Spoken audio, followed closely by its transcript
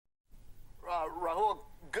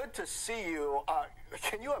good to see you.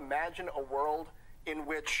 Can you imagine a world in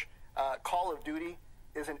which Call of Duty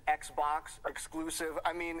is an Xbox exclusive?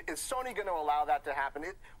 I mean, is Sony going to allow that to happen?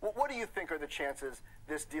 What do you think are the chances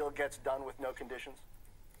this deal gets done with no conditions?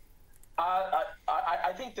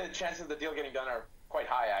 I think the chances of the deal getting done are quite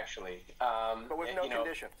high, actually. But with no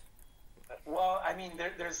conditions. Well, I mean,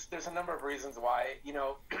 there's a number of reasons why. You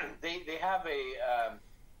know, they have a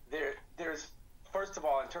there's first of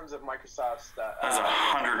all, in terms of Microsoft's that's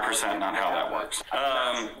 100% not how that works.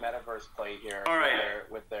 Metaverse play here. All right,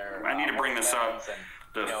 with their I need to bring this up.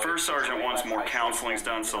 The first sergeant wants more counseling's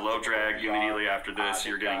done, so low drag immediately after this.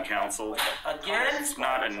 You're getting counseled. Again? It's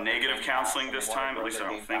not a negative counseling this time, at least I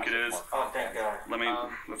don't think it is. Oh, thank God.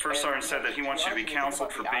 The first sergeant said that he wants you to be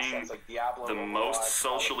counseled for being the most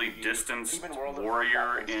socially distanced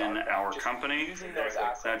warrior in our company.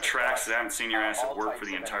 That tracks. I haven't seen your ass at work for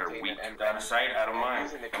the entire week. Out of sight, out of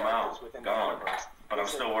mind. I'm out. Gone. But I'm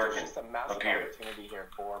still working. Up here.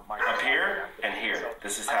 Up here and here.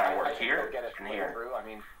 This is how I work here and here.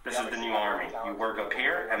 This is the new army. You work up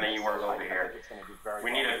here and then you work over here.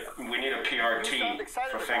 We need a PRT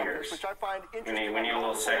for fingers. We need a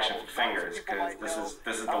little section for fingers because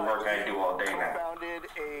this is the work I do all day now.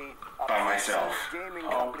 By myself.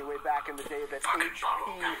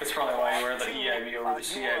 That's probably why you wear the EIB over the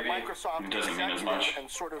CIB. It doesn't mean as much.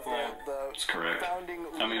 It's correct.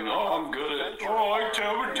 I mean, I'm good at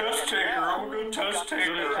I'm a test taker. I'm a good test taker.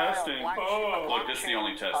 Good at testing. Oh. Look, this is the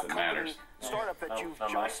only test that matters. Startup that you've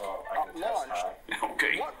just launched.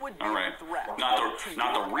 Okay, all right.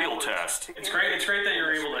 Not the real test. It's great that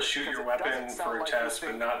you're able to shoot your weapon for a test,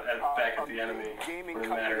 but not back at the enemy when it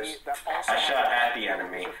matters. I shot at the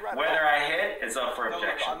enemy. Whether I hit is up for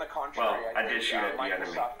objection. Well, I did shoot at the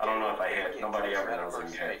enemy. I don't know if I hit. Nobody ever knows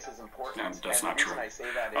if you hit. No, that's not true.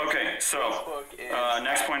 Okay, so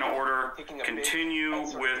next point of order: continue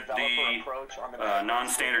with the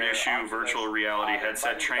non-standard issue virtual reality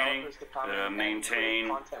headset training. Maintain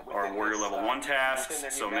our Warrior Level 1 tasks,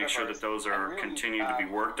 so make sure that those are continued to be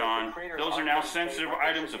worked on. Those are now sensitive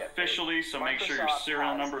items officially, so make sure your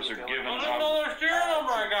serial numbers are given up. Another serial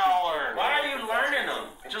number I gotta learn. Why are you learning them?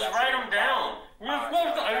 Just write them down. You're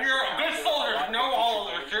supposed to, your good soldiers know all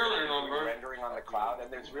of their serial numbers.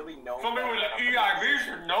 Somebody with an EIB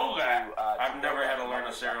should know that. I've never had to learn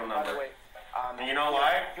a serial number. And you know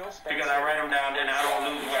why? Because I write them down and I don't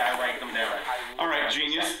lose where I write them down. All right,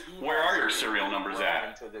 genius. Where are your serial numbers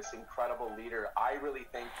at? To this incredible leader, I really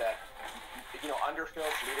think that under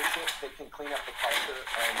Phil's leadership, they can clean up the culture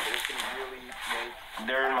and they can really make.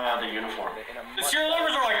 They're in my other uniform. The serial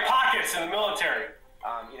numbers are like pockets in the military.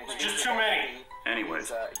 It's just too many.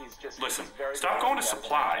 Anyways, listen, stop going to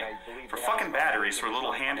Supply for fucking batteries for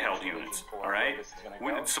little handheld units, alright?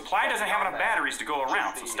 Supply doesn't have enough batteries to go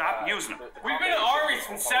around, so stop using them. We've been in the Army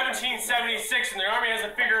since 1776, and the Army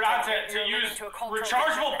hasn't figured out to use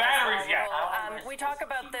rechargeable batteries yet. We talk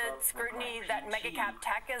about the scrutiny that MegaCap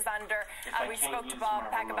Tech is under. We spoke to Bob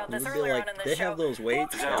Peck about this earlier on in the show. They have those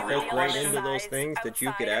weights that hook right into those things that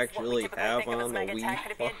you could actually have on the Wii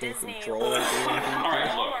fucking controller.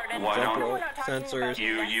 Alright, look, why don't sensors.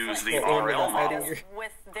 You use the RL model.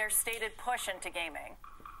 With their stated push into gaming.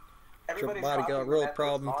 Your body got a real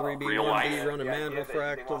problem, 3D, 1D, running manual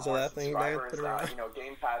fractals of that thing dancing around.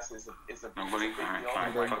 Game Pass is a nobody? Alright,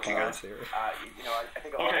 fine, fuck you guys.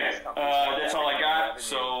 Okay, that's all I got.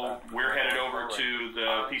 So we're headed over to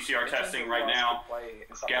the PCR testing right now.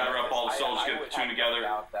 Gather up all the soldiers, get the platoon together.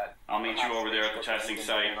 I'll meet you over there at the testing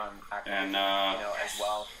site. And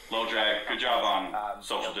low drag, good job on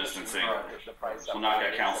social distancing. We'll knock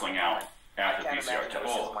that counseling out after PCR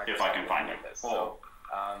test, if I can find it.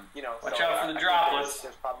 Watch out for the droplets.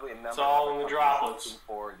 There's probably a number it's all in the droplets. Looking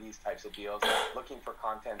for these types of deals, looking for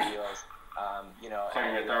content deals, and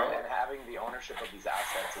having the ownership of these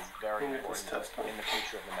assets is very important in the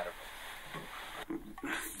future of the metaverse.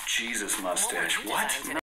 Jesus mustache, what?